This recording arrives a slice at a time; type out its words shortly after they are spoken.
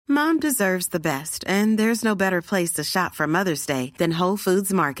Mom deserves the best, and there's no better place to shop for Mother's Day than Whole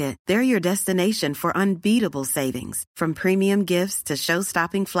Foods Market. They're your destination for unbeatable savings, from premium gifts to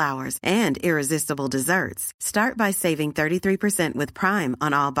show-stopping flowers and irresistible desserts. Start by saving 33% with Prime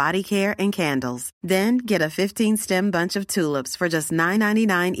on all body care and candles. Then get a 15-stem bunch of tulips for just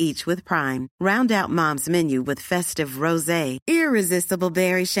 $9.99 each with Prime. Round out Mom's menu with festive rosé, irresistible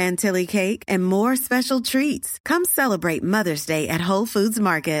berry chantilly cake, and more special treats. Come celebrate Mother's Day at Whole Foods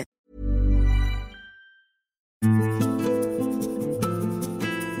Market.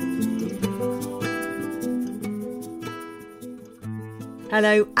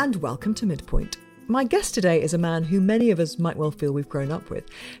 Hello and welcome to Midpoint. My guest today is a man who many of us might well feel we've grown up with.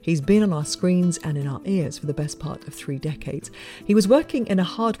 He's been on our screens and in our ears for the best part of 3 decades. He was working in a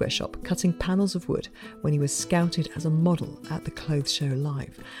hardware shop cutting panels of wood when he was scouted as a model at the Clothes Show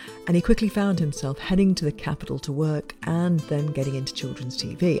Live. And he quickly found himself heading to the capital to work and then getting into children's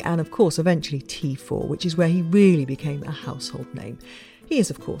TV. And of course, eventually T4, which is where he really became a household name. He is,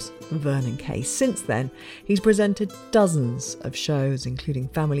 of course, Vernon Kay. Since then, he's presented dozens of shows, including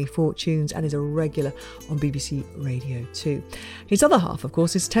Family Fortunes, and is a regular on BBC Radio 2. His other half, of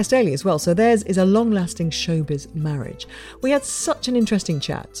course, is Tess Daly as well, so theirs is a long-lasting showbiz marriage. We had such an interesting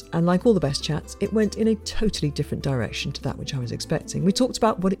chat, and like all the best chats, it went in a totally different direction to that which I was expecting. We talked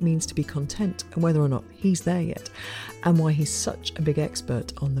about what it means to be content and whether or not he's there yet, and why he's such a big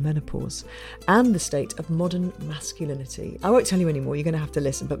expert on the menopause, and the state of modern masculinity. I won't tell you anymore, you're going to have to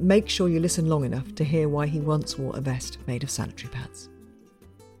listen, but make sure you listen long enough to hear why he once wore a vest made of sanitary pads.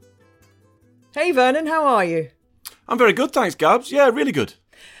 Hey Vernon, how are you? I'm very good, thanks, Gabs. Yeah, really good.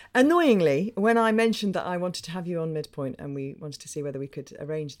 Annoyingly, when I mentioned that I wanted to have you on Midpoint and we wanted to see whether we could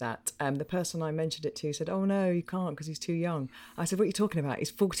arrange that, the person I mentioned it to said, "Oh no, you can't because he's too young." I said, "What are you talking about?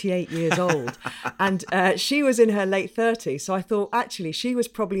 He's 48 years old." And she was in her late 30s, so I thought actually she was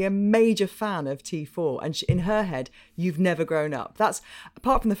probably a major fan of T4, and in her head, you've never grown up. That's,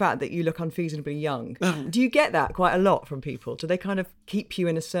 apart from the fact that you look unseasonably young. Do you get that quite a lot from people? Do they kind of keep you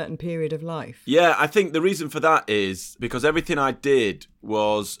in a certain period of life? Yeah, I think the reason for that is because everything I did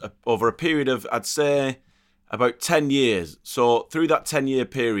was over a period of, I'd say, about 10 years. So through that 10-year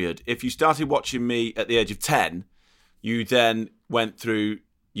period, if you started watching me at the age of 10, you then went through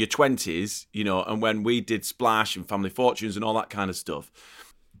your 20s, you know, and when we did Splash and Family Fortunes and all that kind of stuff.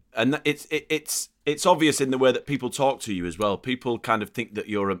 And it's obvious in the way that people talk to you as well. People kind of think that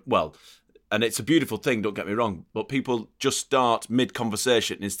you're and it's a beautiful thing, don't get me wrong, but people just start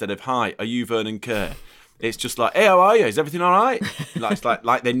mid-conversation instead of, "Hi, are you Vernon Kay?" It's just like, "Hey, how are you? Is everything all right?" It's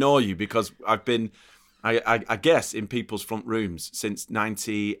like they know you, because I've been, I guess, in people's front rooms since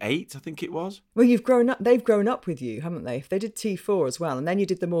 98, I think it was. Well, you've grown up. They've grown up with you, haven't they? If they did T4 as well, and then you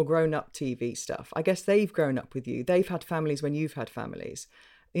did the more grown-up TV stuff, I guess they've grown up with you. They've had families when you've had families.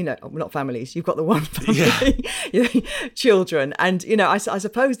 You know, not families, you've got the one family, children. And, you know, I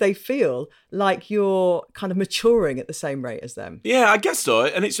suppose they feel like you're kind of maturing at the same rate as them. Yeah, I guess so.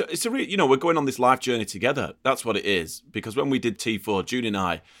 And it's a real, you know, we're going on this life journey together. That's what it is. Because when we did T4, June and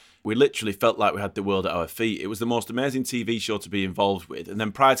I, we literally felt like we had the world at our feet. It was the most amazing TV show to be involved with. And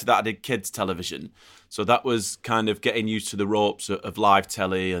then prior to that, I did kids television. So that was kind of getting used to the ropes of live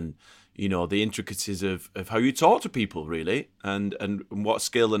telly and, you know, the intricacies of how you talk to people, really, and what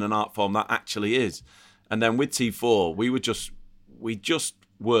skill and an art form that actually is. And then with T4, we just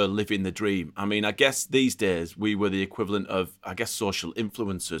were living the dream. I mean, I guess these days we were the equivalent of, I guess, social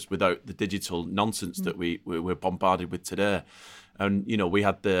influencers without the digital nonsense that we're bombarded with today. And, you know, we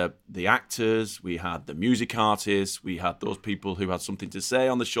had the actors, we had the music artists, we had those people who had something to say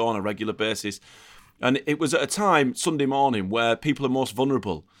on the show on a regular basis. And it was at a time, Sunday morning, where people are most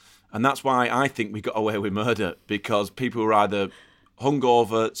vulnerable. And that's why I think we got away with murder, because people were either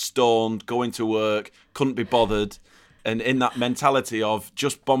hungover, stoned, going to work, couldn't be bothered, and in that mentality of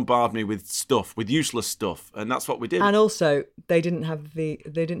just bombard me with stuff, with useless stuff, and that's what we did. And also, they didn't have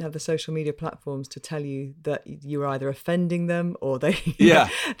the social media platforms to tell you that you were either offending them or they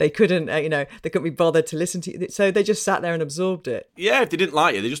couldn't they couldn't be bothered to listen to you, so they just sat there and absorbed it. Yeah, if they didn't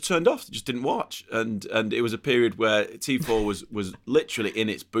like you, they just turned off, they just didn't watch, and it was a period where T4 was literally in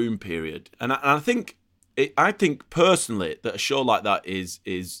its boom period, and I think. I think personally that a show like that is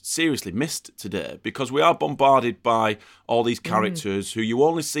seriously missed today, because we are bombarded by all these characters who you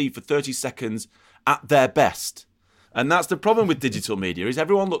only see for 30 seconds at their best. And that's the problem with digital media, is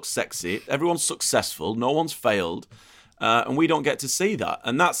everyone looks sexy, everyone's successful, no one's failed, and we don't get to see that.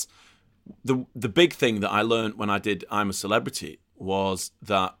 And that's the big thing that I learned when I did I'm a Celebrity, was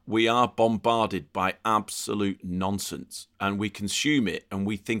that we are bombarded by absolute nonsense, and we consume it and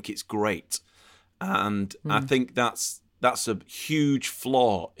we think it's great. And I think that's that's a huge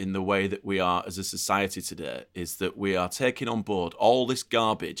flaw in the way that we are as a society today, is that we are taking on board all this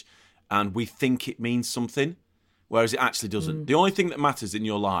garbage and we think it means something, whereas it actually doesn't. The only thing that matters in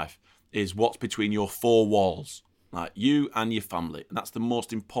your life is what's between your four walls, like you and your family. And that's the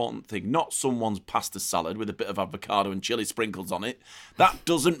most important thing, not someone's pasta salad with a bit of avocado and chili sprinkles on it. That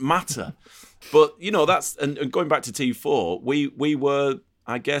doesn't matter. But, you know, that's, and going back to T4, we were,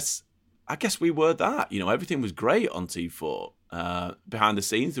 I guess we were that. You know, everything was great on T4. Behind the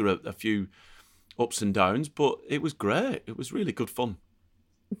scenes, there were a few ups and downs, but it was great. It was really good fun.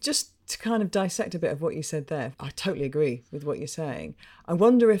 Just to kind of dissect a bit of what you said there, I totally agree with what you're saying. I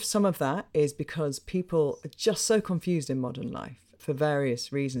wonder if some of that is because people are just so confused in modern life for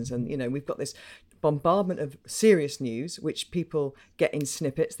various reasons. And, you know, we've got this bombardment of serious news, which people get in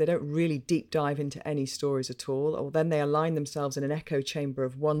snippets. They don't really deep dive into any stories at all, or then they align themselves in an echo chamber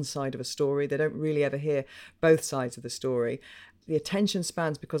of one side of a story. They don't really ever hear both sides of the story. The attention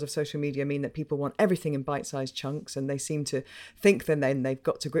spans because of social media mean that people want everything in bite-sized chunks, and they seem to think then they've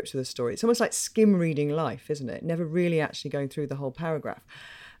got to grips with the story. It's almost like skim reading life, isn't it? Never really actually going through the whole paragraph.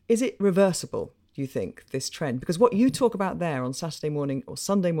 Is it reversible, do you think, this trend? Because what you talk about there on Saturday morning or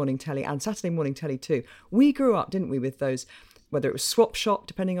Sunday morning telly, and Saturday morning telly too, we grew up, didn't we, with those, whether it was Swap Shop,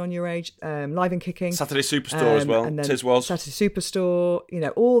 depending on your age, Live and Kicking. Saturday Superstore as well, and then Tiz was. Saturday Superstore, you know,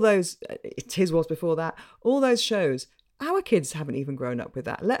 all those, Tiz was before that, all those shows. Our kids haven't even grown up with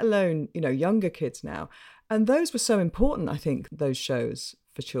that, let alone, you know, younger kids now. And those were so important, I think, those shows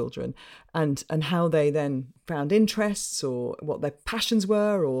for children, and how they then found interests or what their passions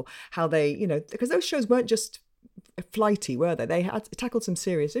were, or how they, you know, because those shows weren't just flighty, were they? They had tackled some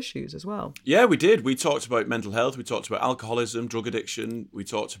serious issues as well. Yeah, we did. We talked about mental health. We talked about alcoholism, drug addiction. We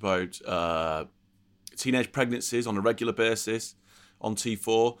talked about teenage pregnancies on a regular basis on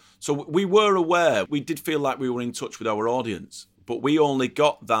T4. So we were aware. We did feel like we were in touch with our audience, but we only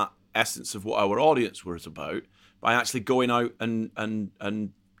got that essence of what our audience was about by actually going out and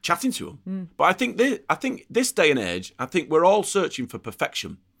chatting to them. But I think this day and age, I think we're all searching for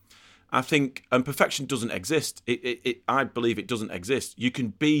perfection. I think, and perfection doesn't exist. I believe it doesn't exist. You can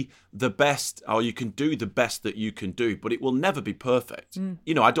be the best, or you can do the best that you can do, but it will never be perfect.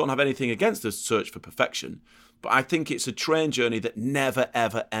 You know, I don't have anything against the search for perfection, but I think it's a train journey that never,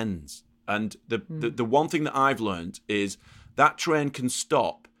 ever ends. And the one thing that I've learned is that train can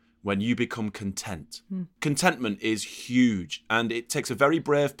stop when you become content. Contentment is huge, and it takes a very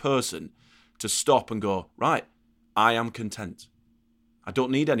brave person to stop and go, right, I am content. I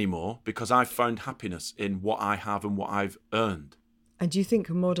don't need any more because I've found happiness in what I have and what I've earned. And do you think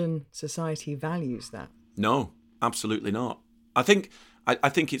modern society values that? No, absolutely not. I think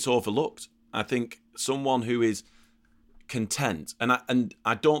it's overlooked. I think someone who is content, and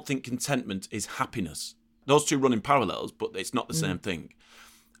I don't think contentment is happiness. Those two run in parallels, but it's not the same thing.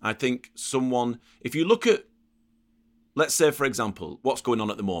 I think someone, if you look at, let's say, for example, what's going on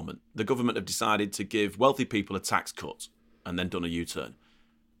at the moment, the government have decided to give wealthy people a tax cut and then done a U-turn.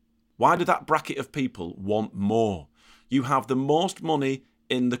 Why do that bracket of people want more? You have the most money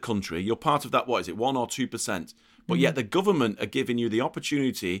in the country. You're part of that, 1 or 2%? But yet the government are giving you the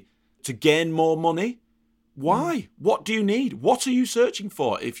opportunity to gain more money. Why? What do you need? What are you searching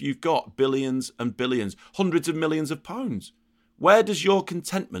for if you've got billions and billions, hundreds of millions of pounds? Where does your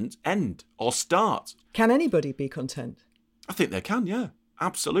contentment end or start? Can anybody be content? I think they can, yeah.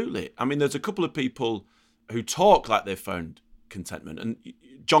 Absolutely. I mean, there's a couple of people who talk like they've found contentment. And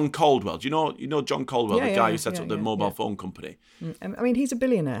John Caldwell, do you know John Caldwell, the guy who set up the mobile phone company? I mean, he's a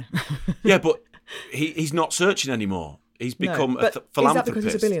billionaire. Yeah, but he's not searching anymore. He's become a philanthropist. Is that because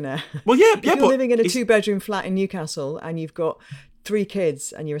he's a billionaire? Well, yeah, if you're living in a 2-bedroom flat in Newcastle and you've got 3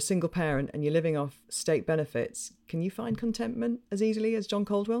 kids and you're a single parent and you're living off state benefits, can you find contentment as easily as John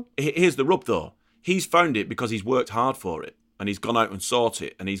Caldwell? Here's the rub, though. He's found it because he's worked hard for it, and he's gone out and sought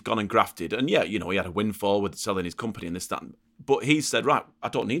it, and he's gone and grafted. And yeah, you know, he had a windfall with selling his company and this, that. But he said, right, I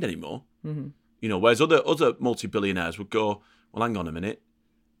don't need any more. You know, whereas other multi-billionaires would go, well, hang on a minute.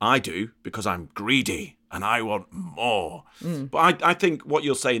 I do because I'm greedy and I want more. But I think what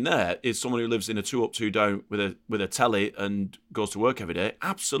you're saying there is someone who lives in a 2 up, 2 down with a telly and goes to work every day.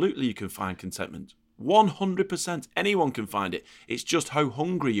 Absolutely, you can find contentment. 100%. Anyone can find it. It's just how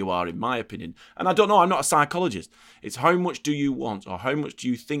hungry you are, in my opinion. And I don't know, I'm not a psychologist. It's how much do you want, or how much do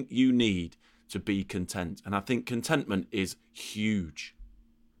you think you need to be content? And I think contentment is huge.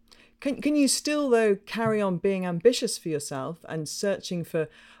 Can you still, though, carry on being ambitious for yourself and searching for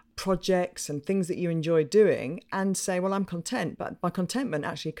projects and things that you enjoy doing and say, well, I'm content, but my contentment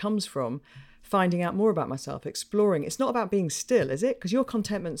actually comes from finding out more about myself, exploring. It's not about being still, is it? Because your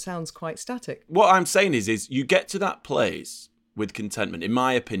contentment sounds quite static. What I'm saying is you get to that place with contentment, in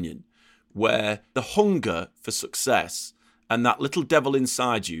my opinion, where the hunger for success and that little devil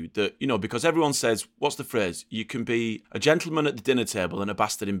inside you that, you know, because everyone says, what's the phrase? You can be a gentleman at the dinner table and a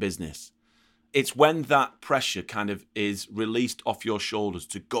bastard in business. It's when that pressure kind of is released off your shoulders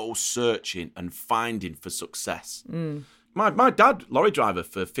to go searching and finding for success. My dad, lorry driver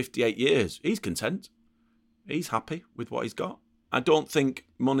for 58 years, he's content. He's happy with what he's got. I don't think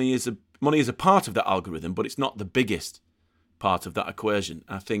money is a part of that algorithm, but it's not the biggest part of that equation.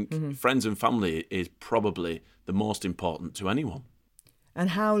 I think friends and family is probably the most important to anyone. And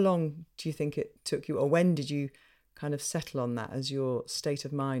how long do you think it took you, or when did you kind of settle on that as your state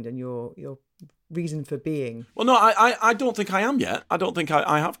of mind and your reason for being? Well, no, I don't think I am yet. I don't think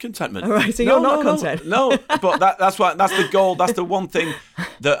I have contentment. All right, so you're not content. No, but that's the goal. That's the one thing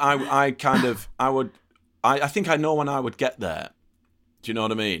that I think I know when I would get there. Do you know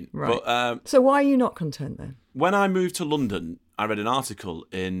what I mean? Right. But, so why are you not content then? When I moved to London, I read an article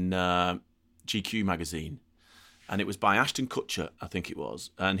in GQ magazine, and it was by Ashton Kutcher, I think it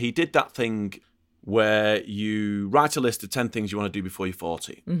was, and he did that thing where you write a list of 10 things you want to do before you're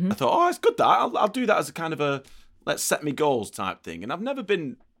 40. I thought, it's good that. I'll do that as a kind of a let's set me goals type thing. And I've never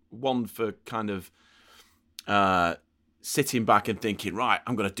been one for kind of sitting back and thinking, right,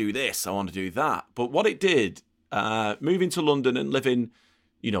 I'm going to do this, I want to do that. But what it did, moving to London and living,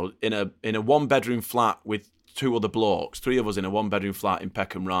 you know, in a one-bedroom flat with two other blokes, three of us in a one-bedroom flat in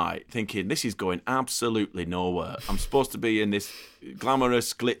Peckham Rye, thinking this is going absolutely nowhere. I'm supposed to be in this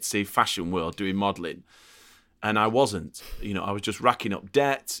glamorous, glitzy fashion world doing modelling, and I wasn't. You know, I was just racking up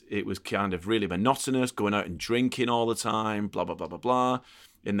debt. It was kind of really monotonous, going out and drinking all the time, blah, blah, blah, blah, blah,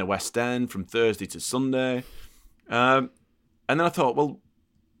 in the West End from Thursday to Sunday. And then I thought, well,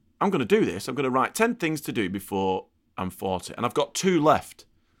 I'm going to do this. I'm going to write 10 things to do before I'm 40, and I've got 2 left.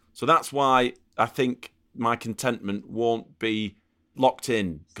 So that's why I think my contentment won't be locked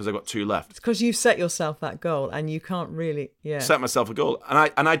in, because I've got 2 left. It's because you've set yourself that goal and you can't really set myself a goal.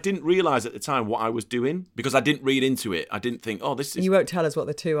 And I didn't realise at the time what I was doing, because I didn't read into it. I didn't think, this is... You won't tell us what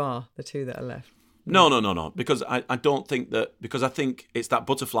the 2 are, the 2 that are left. No. Because I don't think that... Because I think it's that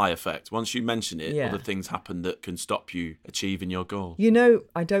butterfly effect. Once you mention it, other things happen that can stop you achieving your goal. You know,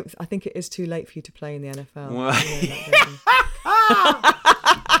 I think it is too late for you to play in the NFL. Well,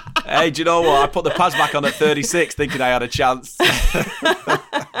 hey, do you know what? I put the pads back on at 36 thinking I had a chance.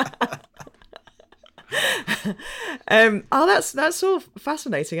 That's all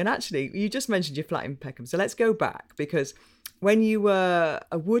fascinating. And actually, you just mentioned your flat in Peckham. So let's go back, because when you were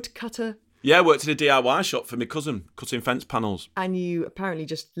a woodcutter... Yeah, I worked in a DIY shop for my cousin, cutting fence panels. And you apparently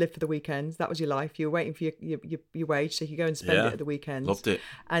just lived for the weekends. That was your life. You were waiting for your wage so you could go and spend it at the weekends. Loved it.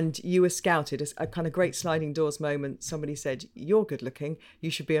 And you were scouted as a kind of great sliding doors moment. Somebody said, you're good looking,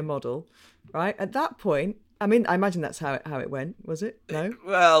 you should be a model, right? At that point, I mean, I imagine that's how it went, was it? No?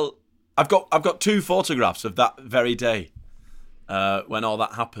 Well, I've got 2 photographs of that very day when all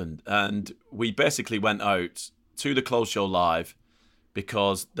that happened. And we basically went out to the clothes show live,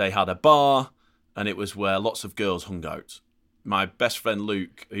 because they had a bar and it was where lots of girls hung out. My best friend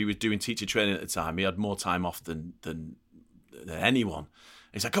Luke, who was doing teacher training at the time, he had more time off than anyone.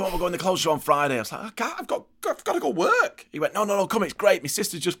 He's like, come on, we're going to the clothes show on Friday. I was like, I've got to go work. He went, no, come, it's great. My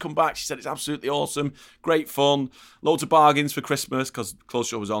sister's just come back. She said it's absolutely awesome, great fun, loads of bargains for Christmas, because the clothes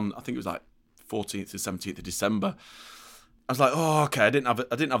show was on, I think it was like 14th to 17th of December. I was like, okay, I didn't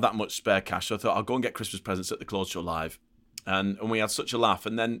have that much spare cash, so I thought I'll go and get Christmas presents at the clothes show live. And we had such a laugh.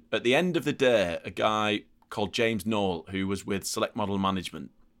 And then at the end of the day, a guy called James Knoll, who was with Select Model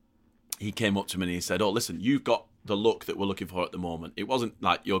Management, he came up to me and he said, listen, you've got the look that we're looking for at the moment. It wasn't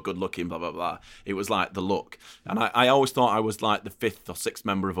like you're good looking, blah, blah, blah. It was like the look. And I always thought I was like the 5th or 6th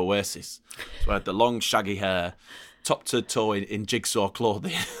member of Oasis. So I had the long, shaggy hair, top to toe in jigsaw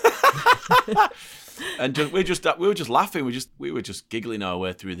clothing. And we were just laughing. We were just giggling our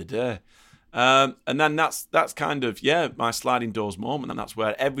way through the day. And then that's kind of, my sliding doors moment, and that's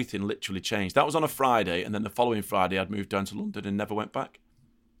where everything literally changed. That was on a Friday, and then the following Friday I'd moved down to London and never went back.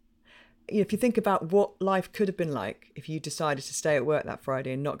 If you think about what life could have been like if you decided to stay at work that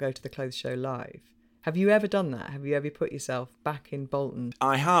Friday and not go to the clothes show live, have you ever done that? Have you ever put yourself back in Bolton?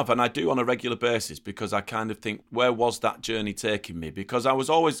 I have, and I do on a regular basis, because I kind of think, where was that journey taking me? Because I was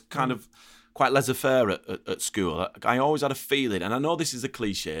always kind of quite laissez-faire at school. I always had a feeling, and I know this is a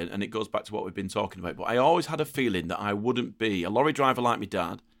cliche, and it goes back to what we've been talking about, but I always had a feeling that I wouldn't be a lorry driver like my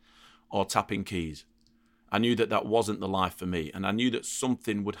dad or tapping keys. I knew that wasn't the life for me, and I knew that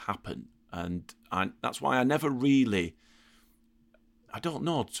something would happen, and that's why I never really I don't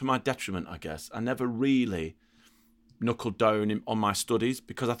know, to my detriment, I guess, I never really knuckled down on my studies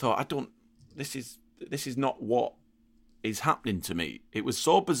because I thought, this is not what is happening to me. It was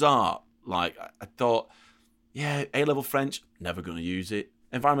so bizarre. Like, I thought, yeah, A-level French, never going to use it.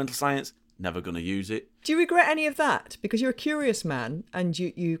 Environmental science, never going to use it. Do you regret any of that? Because you're a curious man and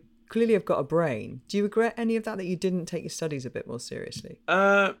you clearly have got a brain. Do you regret any of that you didn't take your studies a bit more seriously?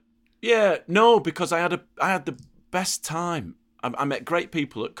 Yeah, no, because I had the best time. I met great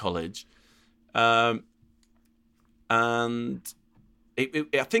people at college, and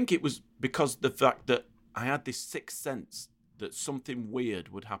I think it was because the fact that I had this sixth sense that something weird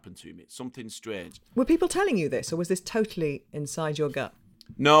would happen to me, something strange. Were people telling you this, or was this totally inside your gut?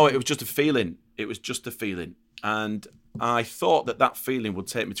 No, it was just a feeling. And I thought that feeling would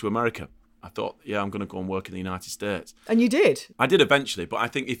take me to America. I thought, yeah, I'm going to go and work in the United States. And you did? I did eventually, but I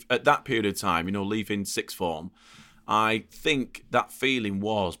think if at that period of time, leaving sixth form, I think that feeling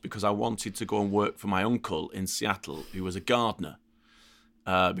was because I wanted to go and work for my uncle in Seattle, who was a gardener,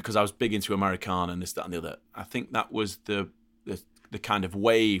 because I was big into Americana and this, that and the other. I think that was the kind of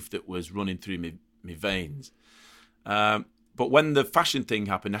wave that was running through my veins. But when the fashion thing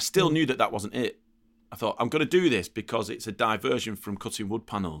happened, I still knew that wasn't it. I thought, I'm going to do this because it's a diversion from cutting wood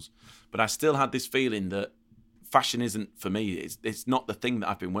panels. But I still had this feeling that fashion isn't for me. It's not the thing that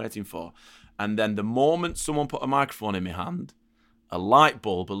I've been waiting for. And then the moment someone put a microphone in my hand, a light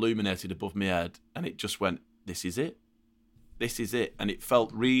bulb illuminated above my head, and it just went, this is it. This is it. And I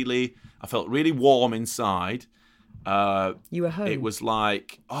felt really warm inside. You were home. It was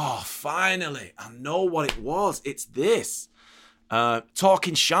like, oh, finally, I know what it was. It's this.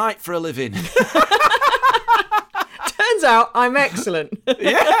 Talking shite for a living. Turns out I'm excellent.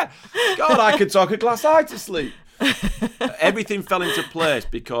 Yeah. God, I could talk a glass eye to sleep. Everything fell into place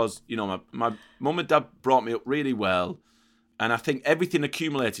because, my mum and dad brought me up really well. And I think everything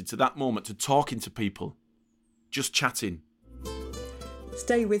accumulated to that moment, to talking to people, just chatting.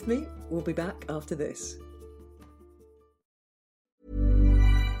 Stay with me. We'll be back after this.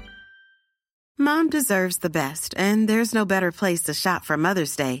 Mom deserves the best, and there's no better place to shop for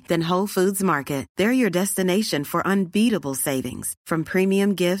Mother's Day than Whole Foods Market. They're your destination for unbeatable savings, from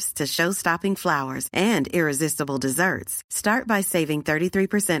premium gifts to show-stopping flowers and irresistible desserts. Start by saving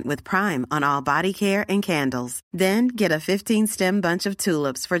 33% with Prime on all body care and candles. Then get a 15-stem bunch of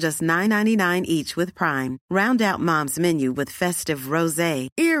tulips for just $9.99 each with Prime. Round out Mom's menu with festive rosé,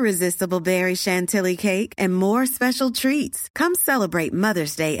 irresistible berry chantilly cake, and more special treats. Come celebrate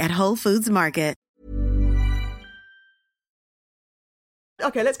Mother's Day at Whole Foods Market.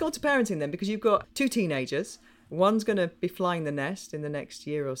 Okay, let's go on to parenting then, because you've got two teenagers. One's going to be flying the nest in the next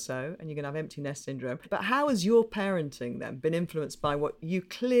year or so, and you're going to have empty nest syndrome. But how has your parenting then been influenced by what you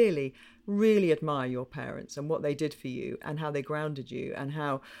clearly really admire your parents and what they did for you and how they grounded you and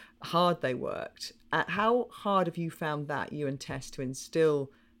how hard they worked? How hard have you found that, you and Tess, to instill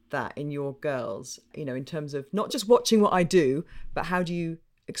that in your girls, in terms of not just watching what I do, but how do you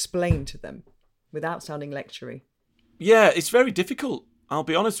explain to them without sounding lectury? Yeah, it's very difficult. I'll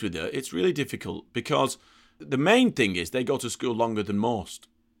be honest with you. It's really difficult because the main thing is they go to school longer than most.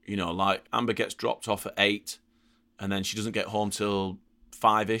 Like Amber gets dropped off at 8 and then she doesn't get home till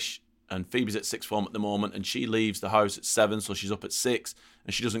 5-ish. And Phoebe's at sixth form at the moment and she leaves the house at 7, so she's up at 6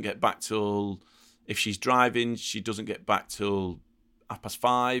 and she doesn't get back till, if she's driving, she doesn't get back till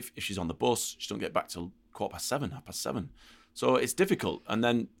 5:30. If she's on the bus, she doesn't get back till 7:15. So it's difficult. And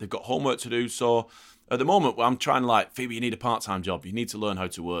then they've got homework to do. So at the moment, I'm trying Phoebe, you need a part-time job. You need to learn how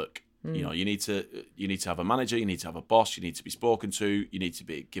to work. You need to have a manager. You need to have a boss. You need to be spoken to. You need to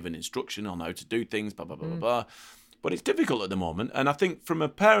be given instruction on how to do things, blah, blah, blah, blah, blah. But it's difficult at the moment. And I think from a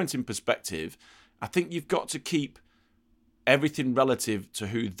parenting perspective, I think you've got to keep everything relative to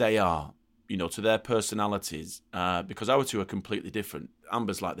who they are, to their personalities, because our two are completely different.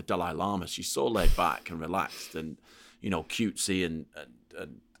 Amber's like the Dalai Lama. She's so laid back and relaxed and, cutesy and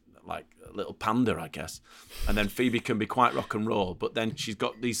like a little panda, I guess. And then Phoebe can be quite rock and roll, but then she's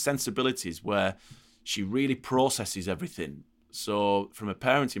got these sensibilities where she really processes everything. So from a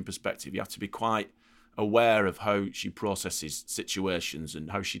parenting perspective, you have to be quite aware of how she processes situations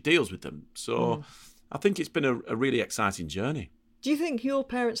and how she deals with them. So I think it's been a really exciting journey. Do you think your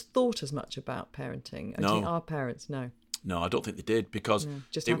parents thought as much about parenting? No. Do you think our parents? No. No, I don't think they did because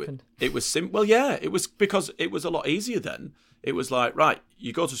happened. It was simple. Well, yeah, it was because it was a lot easier then. It was like, right,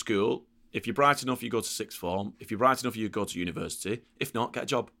 you go to school. If you're bright enough, you go to sixth form. If you're bright enough, you go to university. If not, get a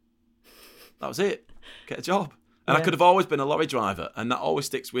job. That was it. Get a job. And I could have always been a lorry driver, and that always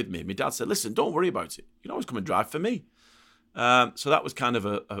sticks with me. My dad said, listen, don't worry about it. You can always come and drive for me. So that was kind of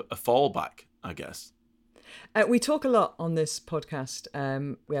a fallback, I guess. We talk a lot on this podcast.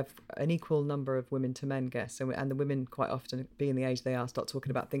 We have an equal number of women to men guests, and the women quite often, being the age they are, start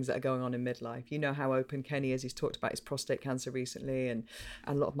talking about things that are going on in midlife. You know how open Kenny is. He's talked about his prostate cancer recently, and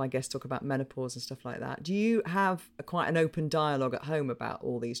a lot of my guests talk about menopause and stuff like that. Do you have quite an open dialogue at home about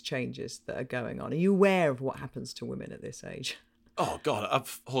all these changes that are going on? Are you aware of what happens to women at this age? Oh, God,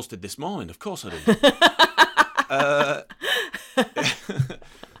 I've hosted this morning. Of course I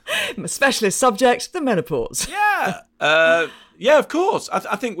do. Specialist subject, the menopause. Yeah, of course.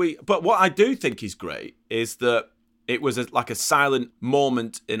 I think but what I do think is great is that it was like a silent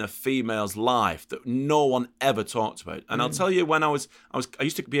moment in a female's life that no one ever talked about. And I'll tell you, when I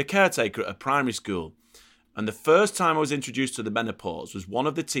used to be a caretaker at a primary school, and the first time I was introduced to the menopause was one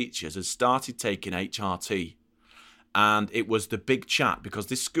of the teachers had started taking HRT, and it was the big chat, because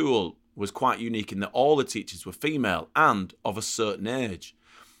this school was quite unique in that all the teachers were female and of a certain age.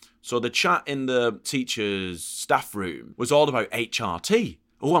 So the chat in the teacher's staff room was all about HRT.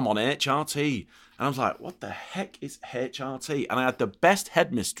 Oh, I'm on HRT. And I was like, what the heck is HRT? And I had the best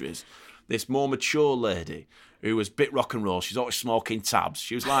headmistress, this more mature lady, who was a bit rock and roll. She's always smoking tabs.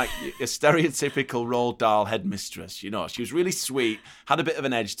 She was like a stereotypical Roald Dahl headmistress. You know, she was really sweet, had a bit of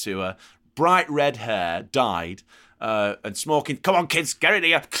an edge to her, bright red hair, dyed, and smoking. Come on, kids, get in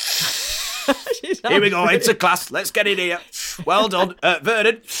here. Here we go, into class. Let's get in here. Well done.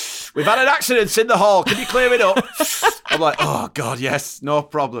 Vernon, we've had an accident in the hall. Can you clear it up? I'm like, oh, God, yes, no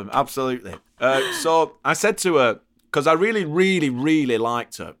problem. Absolutely. So I said to her, because I really, really, really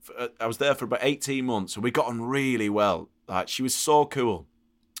liked her. I was there for about 18 months, and we got on really well. Like, she was so cool.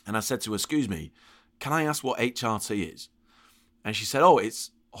 And I said to her, excuse me, can I ask what HRT is? And she said, oh,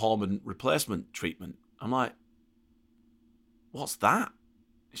 it's hormone replacement treatment. I'm like, what's that?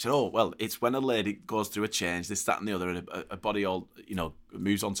 She said, oh, well, it's when a lady goes through a change, this, that, and the other, and a body all,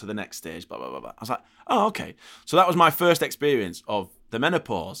 moves on to the next stage, blah, blah, blah, blah. I was like, oh, okay. So that was my first experience of the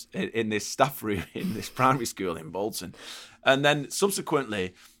menopause in this staff room in this primary school in Bolton. And then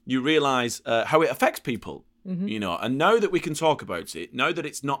subsequently, you realise how it affects people, and now that we can talk about it, now that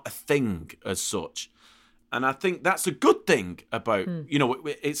it's not a thing as such. And I think that's a good thing about,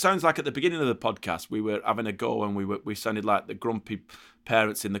 it sounds like at the beginning of the podcast, we were having a go and we sounded like the grumpy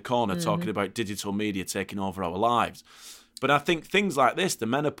parents in the corner talking about digital media taking over our lives. But I think things like this, the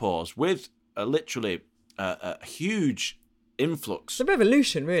menopause, with literally a huge influx. It's a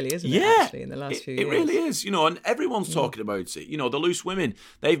revolution, really, isn't it, actually, in the last few years? It really is, and everyone's talking about it. The Loose Women,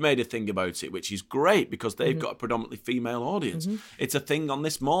 they've made a thing about it, which is great because they've got a predominantly female audience. It's a thing on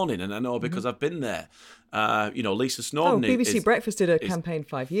This Morning, and I know because I've been there. Lisa Snowden. BBC Breakfast did a campaign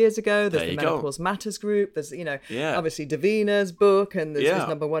 5 years ago. There's the Menopause Matters group. There's, obviously Davina's book, and there's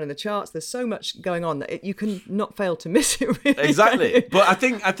number one in the charts. There's so much going on that you can not fail to miss it, really. Exactly. But I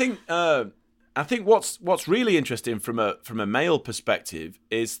think what's really interesting from a male perspective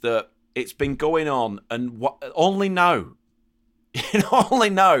is that it's been going on, and only now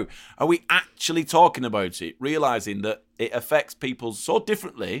are we actually talking about it, realising that it affects people so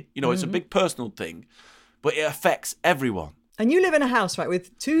differently. It's a big personal thing, but it affects everyone. And you live in a house, right,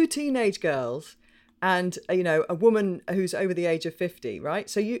 with two teenage girls and, a woman who's over the age of 50,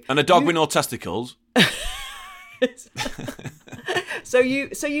 right? And a dog with no testicles. So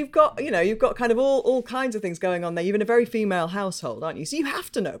you've got kind of all kinds of things going on there. You're in a very female household, aren't you? So you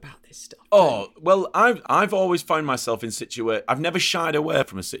have to know about this stuff. Oh, well, I've always found myself in I've never shied away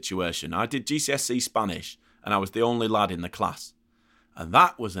from a situation. I did GCSE Spanish, and I was the only lad in the class. And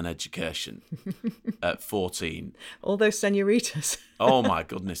that was an education at 14. All those senoritas. Oh, my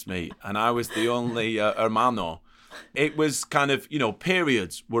goodness me. And I was the only hermano. It was kind of,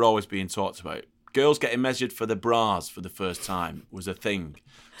 periods were always being talked about. Girls getting measured for the bras for the first time was a thing.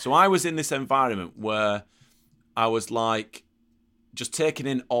 So I was in this environment where I was like just taking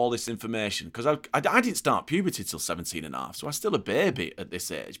in all this information, because I didn't start puberty till 17 and a half, so I was still a baby at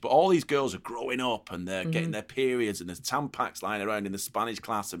this age. But all these girls are growing up and they're getting their periods, and there's Tampax lying around in the Spanish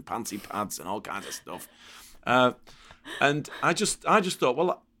class and panty pads and all kinds of stuff. And I just thought,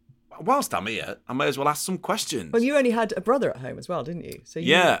 well, whilst I'm here, I may as well ask some questions. Well, you only had a brother at home as well, didn't you? So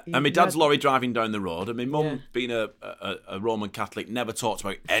and my dad's lorry driving down the road, and my mum, being a Roman Catholic, never talked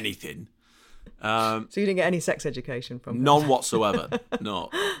about anything. So you didn't get any sex education from her? None whatsoever.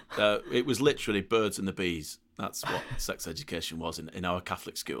 No. It was literally birds and the bees. That's what sex education was in our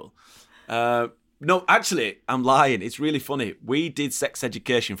Catholic school. No, actually, I'm lying. It's really funny. We did sex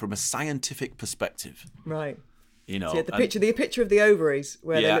education from a scientific perspective. Right. So the picture of the ovaries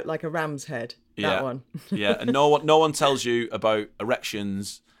where they look like a ram's head. That one. And no one tells you about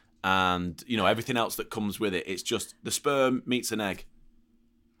erections and everything else that comes with it. It's just the sperm meets an egg.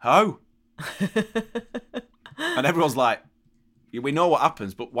 How? And everyone's like, we know what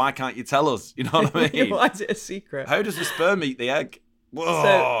happens, but why can't you tell us? You know what I mean? Why is it a secret? How does the sperm eat the egg?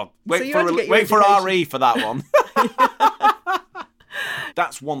 Whoa! Wait for RE for that one.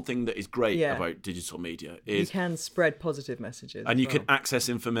 That's one thing that is great about digital media. Is you can spread positive messages. And you can access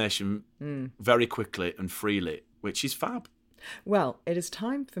information very quickly and freely, which is fab. Well, it is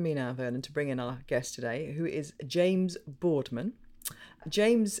time for me now, Vernon, to bring in our guest today, who is James Boardman.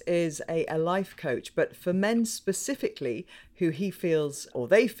 James is a life coach, but for men specifically who he feels, or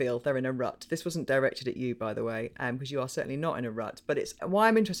they feel, they're in a rut. This wasn't directed at you, by the way, because you are certainly not in a rut. But it's why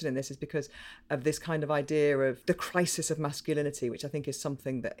I'm interested in this is because of this kind of idea of the crisis of masculinity, which I think is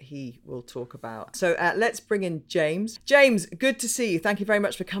something that he will talk about. So let's bring in James. James, good to see you. Thank you very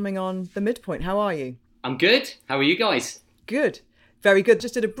much for coming on The Midpoint. How are you? I'm good. How are you guys? Good. Very good.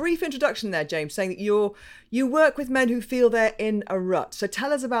 Just did a brief introduction there, James, saying that you work with men who feel they're in a rut. So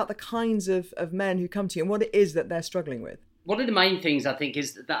tell us about the kinds of men who come to you and what it is that they're struggling with. One of the main things I think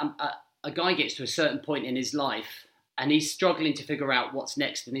is that a guy gets to a certain point in his life and he's struggling to figure out what's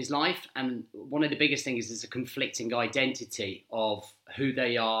next in his life. And one of the biggest things is a conflicting identity of who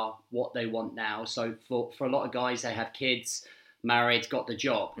they are, what they want now. So for a lot of guys, they have kids, married, got the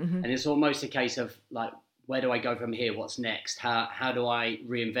job. Mm-hmm. And it's almost a case of like, where do I go from here? What's next? How do I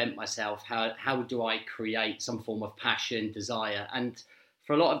reinvent myself? How do I create some form of passion, desire? And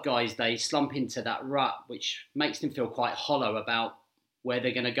for a lot of guys, they slump into that rut, which makes them feel quite hollow about where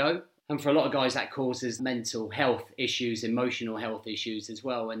they're going to go. And for a lot of guys, that causes mental health issues, emotional health issues as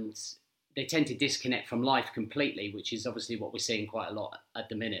well. And they tend to disconnect from life completely, which is obviously what we're seeing quite a lot at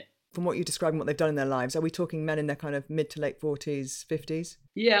the minute. From what you describe and what they've done in their lives, are we talking men in their kind of mid to late 40s, 50s?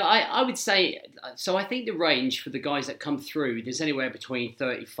 Yeah, I would say, so I think the range for the guys that come through, there's anywhere between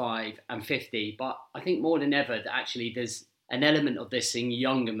 35 and 50, but I think more than ever that actually there's an element of this in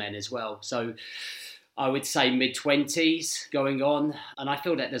younger men as well. So I would say mid-20s going on, and I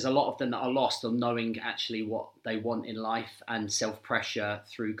feel that there's a lot of them that are lost on knowing actually what they want in life and self-pressure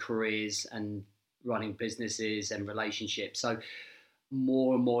through careers and running businesses and relationships. So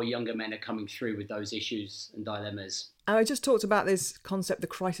more and more younger men are coming through with those issues and dilemmas. I just talked about this concept, the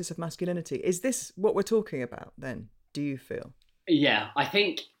crisis of masculinity. Is this what we're talking about then, do you feel? Yeah, I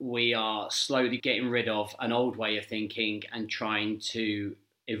think we are slowly getting rid of an old way of thinking and trying to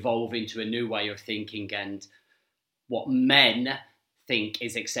evolve into a new way of thinking and what men think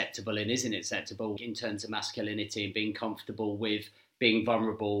is acceptable and isn't acceptable in terms of masculinity and being comfortable with being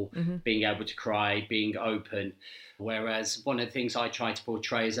vulnerable, being able to cry, being open. Whereas one of the things I try to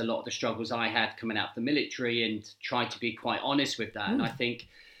portray is a lot of the struggles I had coming out of the military and try to be quite honest with that. And I think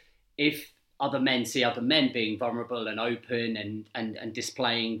if other men see other men being vulnerable and open and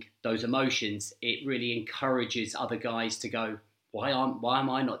displaying those emotions, it really encourages other guys to go, why am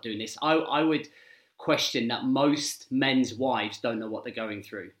I not doing this? I would question that most men's wives don't know what they're going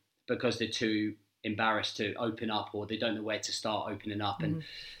through because they're too embarrassed to open up or they don't know where to start opening up. And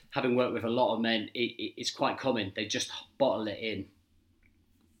having worked with a lot of men, it's quite common. They just bottle it in.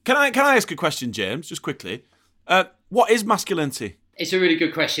 Can I ask a question, James, just quickly? What is masculinity? It's a really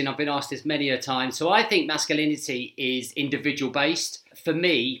good question. I've been asked this many a time. So I think masculinity is individual based. For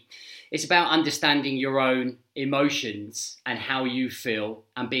me, it's about understanding your own emotions and how you feel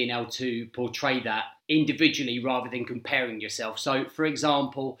and being able to portray that individually rather than comparing yourself. So, for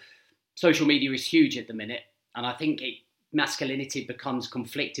example, social media is huge at the minute. And I think masculinity becomes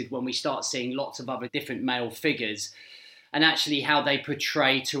conflicted when we start seeing lots of other different male figures and actually how they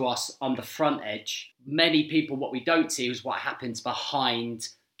portray to us on the front edge. Many people, what we don't see is what happens behind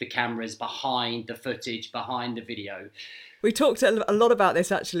the cameras, behind the footage, behind the video. We talked a lot about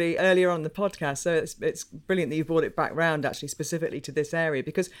this actually earlier on the podcast, so it's brilliant that you brought it back round actually specifically to this area,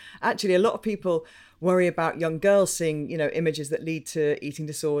 because actually a lot of people worry about young girls seeing, images that lead to eating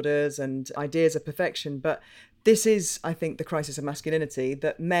disorders and ideas of perfection, but this is, I think, the crisis of masculinity,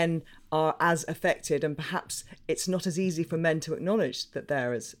 that men are as affected, and perhaps it's not as easy for men to acknowledge that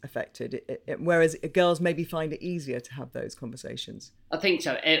they're as affected, whereas girls maybe find it easier to have those conversations. I think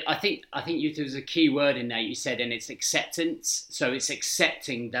so. I think there's a key word in there you said, and it's acceptance. So it's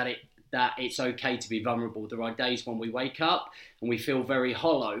accepting that it's okay to be vulnerable. There are days when we wake up and we feel very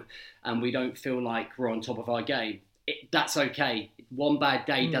hollow and we don't feel like we're on top of our game. That's okay. One bad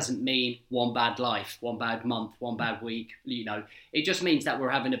day doesn't mean one bad life, one bad month, one bad week. It just means that we're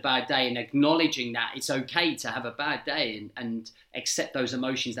having a bad day, and acknowledging that it's okay to have a bad day and accept those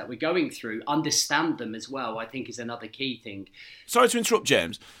emotions that we're going through, understand them as well, I think is another key thing. Sorry to interrupt,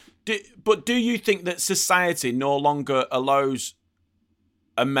 James, but do you think that society no longer allows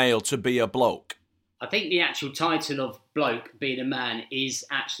a male to be a bloke? I think the actual title of bloke being a man is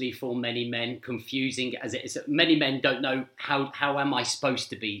actually for many men confusing as it is. Many men don't know how am I supposed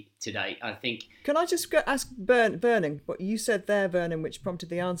to be today. I think. Can I just ask Vernon what you said there, Vernon, which prompted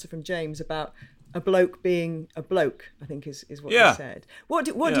the answer from James about a bloke being a bloke? I think is what you said. What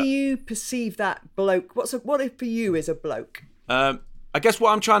do you perceive that bloke? What for you is a bloke? I guess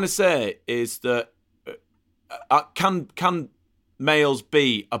what I'm trying to say is that can males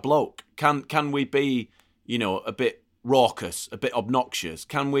be a bloke? Can we be, a bit raucous, a bit obnoxious?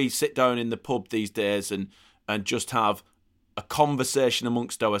 Can we sit down in the pub these days and just have a conversation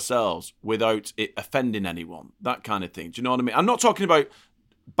amongst ourselves without it offending anyone? That kind of thing. Do you know what I mean? I'm not talking about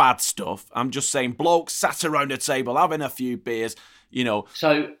bad stuff. I'm just saying blokes sat around a table having a few beers,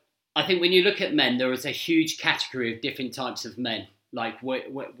 So I think when you look at men, there is a huge category of different types of men. Like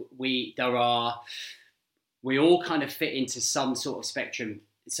we all kind of fit into some sort of spectrum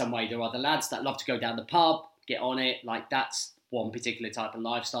in some way. There are the lads that love to go down the pub, get on it, like that's one particular type of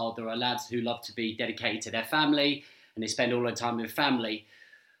lifestyle. There are lads who love to be dedicated to their family and they spend all their time with family.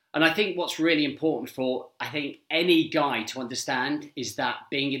 And I think what's really important for, any guy to understand is that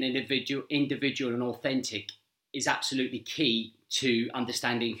being an individual and authentic is absolutely key to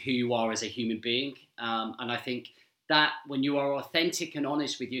understanding who you are as a human being. And I think that when you are authentic and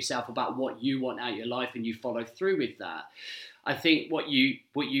honest with yourself about what you want out of your life and you follow through with that, I think what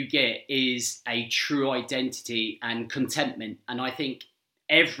you get is a true identity and contentment. And I think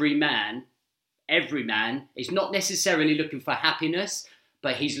every man is not necessarily looking for happiness,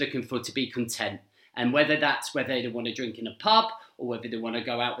 but he's looking to be content. And whether they want to drink in a pub or whether they want to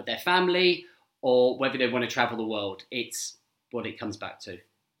go out with their family or whether they want to travel the world, it's what it comes back to.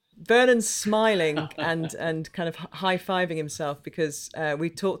 Vernon's smiling and kind of high-fiving himself because we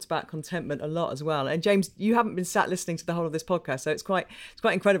talked about contentment a lot as well. And James, you haven't been sat listening to the whole of this podcast, so it's quite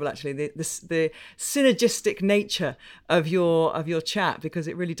incredible actually the synergistic nature of your chat, because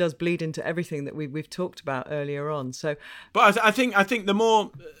it really does bleed into everything that we've talked about earlier on. So, but I think the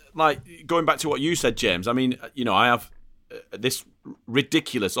more, like, going back to what you said, James. I mean, I have this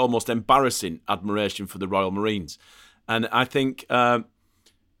ridiculous, almost embarrassing admiration for the Royal Marines, and I think.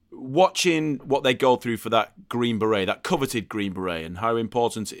 Watching what they go through for that Green Beret, that coveted Green Beret, and how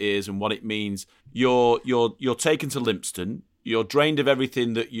important it is and what it means. You're taken to Lympstone, you're drained of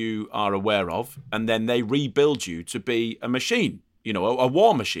everything that you are aware of, and then they rebuild you to be a machine, a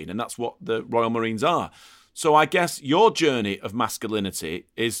war machine, and that's what the Royal Marines are. So I guess your journey of masculinity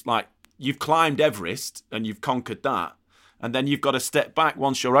is like you've climbed Everest and you've conquered that, and then you've got to step back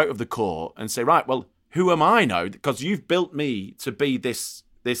once you're out of the Corps and say, right, well, who am I now? Because you've built me to be this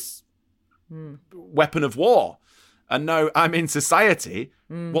weapon of war, and now I'm in society.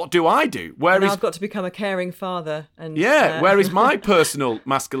 What do I do? I've got to become a caring father, and where is my personal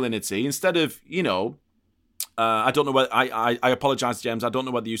masculinity? Instead of I don't know whether I apologise, James. I don't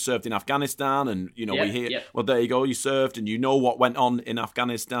know whether you served in Afghanistan, and we hear well, there you go, you served, and what went on in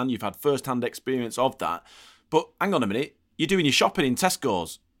Afghanistan. You've had first-hand experience of that. But hang on a minute, you're doing your shopping in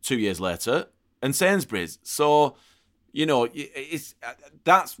Tesco's 2 years later and Sainsbury's, so. It's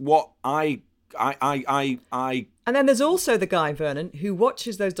that's what I. And then there's also the guy, Vernon, who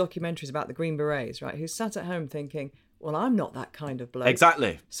watches those documentaries about the Green Berets, right? Who's sat at home thinking, well, I'm not that kind of bloke.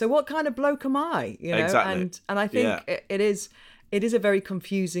 Exactly. So what kind of bloke am I? Exactly. And I think it is a very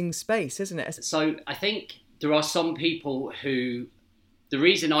confusing space, isn't it? So I think there are some people who. The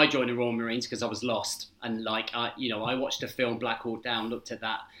reason I joined the Royal Marines because I was lost, and I watched a film, Black Hawk Down, looked at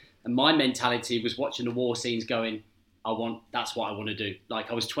that, and my mentality was watching the war scenes, going. That's what I want to do. Like,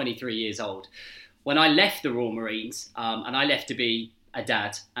 I was 23 years old. When I left the Royal Marines, and I left to be a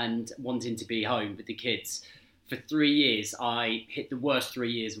dad and wanting to be home with the kids, for 3 years, I hit the worst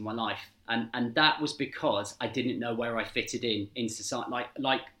 3 years of my life. And that was because I didn't know where I fitted in society.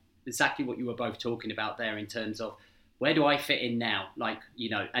 Like exactly what you were both talking about there in terms of where do I fit in now? And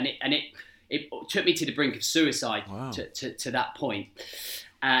it took me to the brink of suicide. Wow. to that point.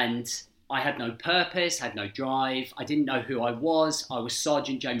 And I had no purpose, had no drive. I didn't know who I was. I was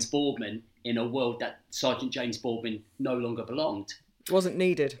Sergeant James Boardman in a world that Sergeant James Boardman no longer belonged. It wasn't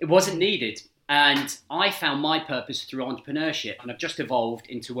needed. It wasn't needed. And I found my purpose through entrepreneurship. And I've just evolved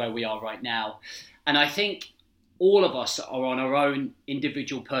into where we are right now. And I think all of us are on our own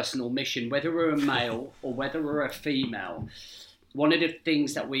individual personal mission, whether we're a male or whether we're a female. One of the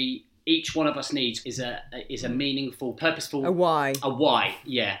things that each one of us needs is a meaningful, purposeful... A why. A why,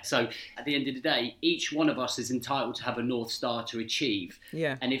 yeah. So at the end of the day, each one of us is entitled to have a North Star to achieve.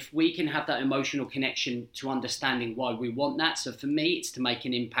 Yeah. And if we can have that emotional connection to understanding why we want that, so for me, it's to make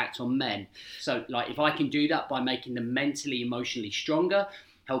an impact on men. So if I can do that by making them mentally, emotionally stronger,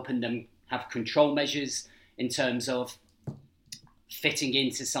 helping them have control measures, in terms of fitting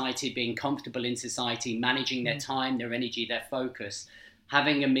in society, being comfortable in society, managing their time, their energy, their focus,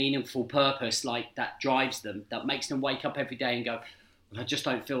 having a meaningful purpose like that drives them, that makes them wake up every day and go, well, I just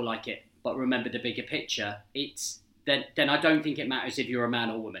don't feel like it. But remember the bigger picture. Then I don't think it matters if you're a man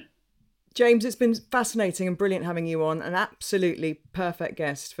or woman. James, it's been fascinating and brilliant having you on. An absolutely perfect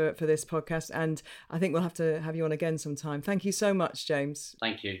guest for this podcast. And I think we'll have to have you on again sometime. Thank you so much, James.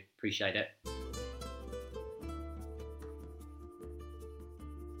 Thank you. Appreciate it.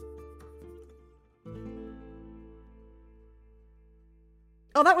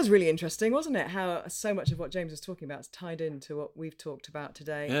 Oh, that was really interesting, wasn't it? How so much of what James was talking about is tied into what we've talked about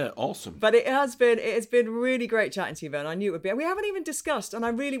today. Yeah, awesome. But it has been really great chatting to you, Vernon. I knew it would be. We haven't even discussed,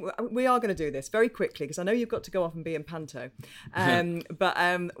 and we are going to do this very quickly because I know you've got to go off and be in Panto. But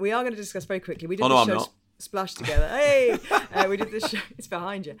we are going to discuss very quickly. We did I'm not. Splash together. Hey, we did this show. It's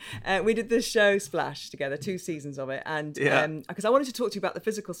behind you. We did this show Splash together, 2 seasons of it, and because I wanted to talk to you about the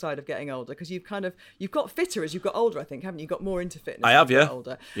physical side of getting older, because you've got fitter as you've got older. I think, haven't you? Got more into fitness. I have, as you yeah. got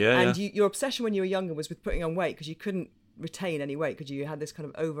older. Yeah. And your obsession when you were younger was with putting on weight because you couldn't retain any weight because you had this kind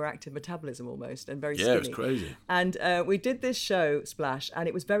of overactive metabolism almost and very skinny. Yeah, it was crazy. And we did this show Splash, and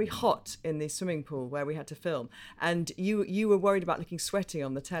it was very hot in the swimming pool where we had to film, and you were worried about looking sweaty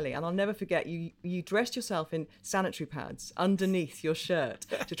on the telly, and I'll never forget you dressed yourself in sanitary pads underneath your shirt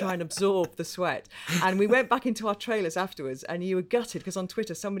to try and absorb the sweat, and we went back into our trailers afterwards and you were gutted because on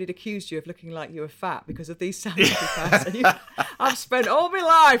Twitter somebody had accused you of looking like you were fat because of these sanitary pads, and I've spent all my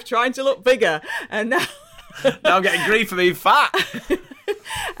life trying to look bigger, and now I'm getting grief for being fat.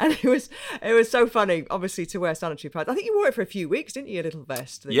 And it was so funny, obviously, to wear sanitary pads. I think you wore it for a few weeks, didn't you? A little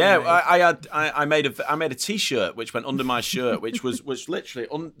vest. Yeah, I made a T-shirt which went under my shirt, which literally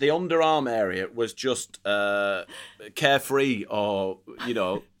the underarm area was just carefree or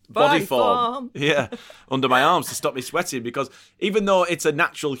body form. Yeah, under my arms to stop me sweating, because even though it's a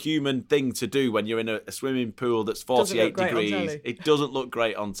natural human thing to do when you're in a swimming pool that's 48 degrees, it doesn't look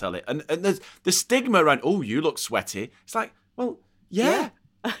great on telly. And there's the stigma around, oh, you look sweaty. It's like, well, yeah.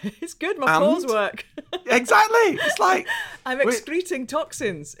 It's good, my pores work. Exactly. It's like I'm excreting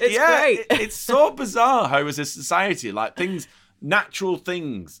toxins. It's great. It's so bizarre how as a society, like natural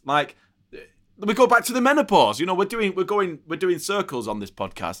things, like we go back to the menopause. We're doing circles on this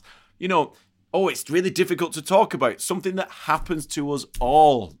podcast. It's really difficult to talk about something that happens to us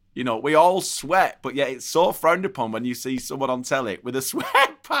all. We all sweat, but yet it's so frowned upon when you see someone on telly with a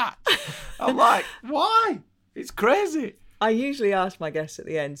sweat patch. I'm like, why? It's crazy. I usually ask my guests at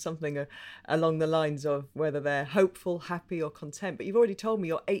the end something along the lines of whether they're hopeful, happy, or content. But you've already told me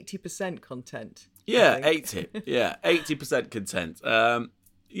you're 80% content. Yeah, 80. Yeah, 80% content. I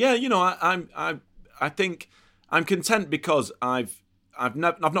think I'm content because I've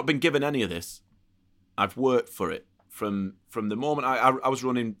not been given any of this. I've worked for it from the moment I was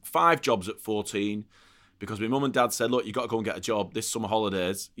running 5 jobs at 14 because my mum and dad said, look, you got to go and get a job this summer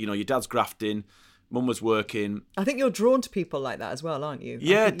holidays. Your dad's grafting. Mum was working. I think you're drawn to people like that as well, aren't you?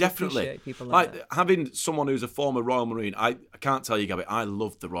 Yeah, definitely. Appreciate people like that. Having someone who's a former Royal Marine, I can't tell you, Gabby, I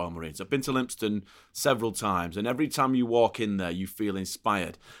love the Royal Marines. I've been to Lympstone several times, and every time you walk in there, you feel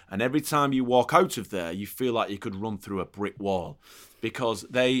inspired. And every time you walk out of there, you feel like you could run through a brick wall, because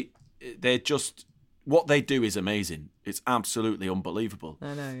they're just, what they do is amazing. It's absolutely unbelievable.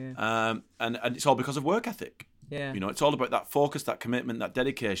 I know, yeah. And it's all because of work ethic. Yeah. It's all about that focus, that commitment, that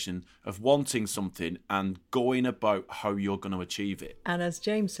dedication of wanting something and going about how you're going to achieve it. And as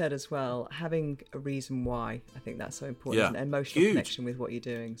James said as well, having a reason why. I think that's so important. An emotional connection with what you're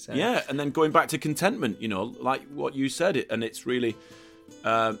doing. So. Yeah, and then going back to contentment, like what you said, and it's really,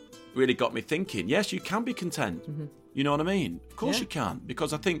 really got me thinking. Yes, you can be content. Mm-hmm. You know what I mean? Of course you can,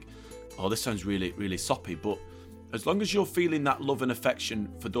 because I think, this sounds really, really soppy, but as long as you're feeling that love and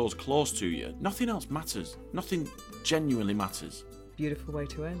affection for those close to you, nothing else matters. Nothing genuinely matters. Beautiful way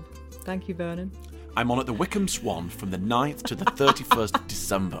to end. Thank you, Vernon. I'm on at the Wickham Swan from the 9th to the 31st of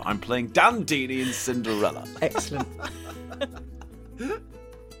December. I'm playing Dan Deeney in Cinderella. Excellent.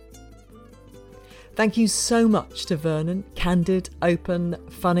 Thank you so much to Vernon. Candid, open,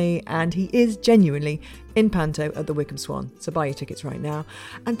 funny, and he is genuinely in Panto at the Wickham Swan. So buy your tickets right now.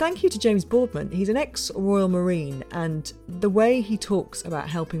 And thank you to James Boardman. He's an ex-Royal Marine, and the way he talks about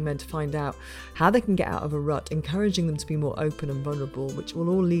helping men to find out how they can get out of a rut, encouraging them to be more open and vulnerable, which will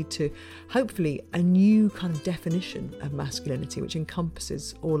all lead to, hopefully, a new kind of definition of masculinity, which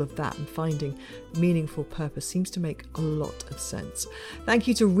encompasses all of that, and finding meaningful purpose seems to make a lot of sense. Thank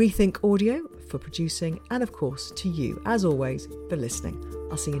you to Rethink Audio for producing, and of course to you, as always, for listening.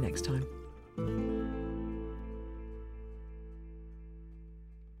 I'll see you next time.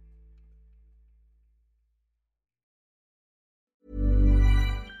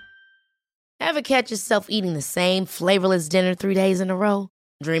 Ever catch yourself eating the same flavorless dinner 3 days in a row?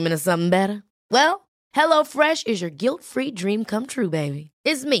 Dreaming of something better? Well, HelloFresh is your guilt-free dream come true, baby.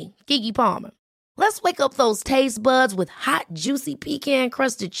 It's me, Keke Palmer. Let's wake up those taste buds with hot, juicy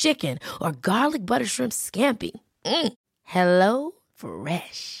pecan-crusted chicken or garlic butter shrimp scampi. Hello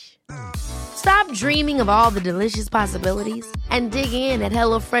Fresh. Stop dreaming of all the delicious possibilities and dig in at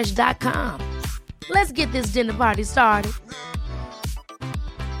HelloFresh.com. Let's get this dinner party started.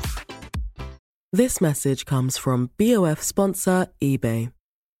 This message comes from BOF sponsor eBay.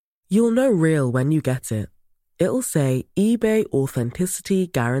 You'll know real when you get it. It'll say eBay Authenticity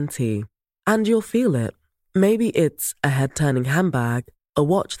Guarantee. And you'll feel it. Maybe it's a head-turning handbag, a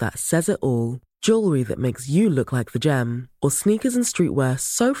watch that says it all, jewelry that makes you look like the gem, or sneakers and streetwear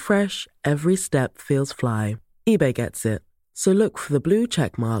so fresh every step feels fly. eBay gets it. So look for the blue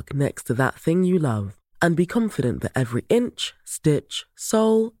check mark next to that thing you love and be confident that every inch, stitch,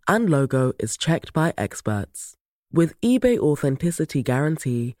 sole, and logo is checked by experts. With eBay Authenticity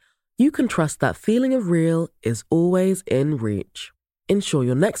Guarantee, you can trust that feeling of real is always in reach. Ensure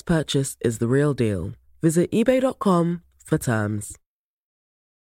your next purchase is the real deal. Visit ebay.com for terms.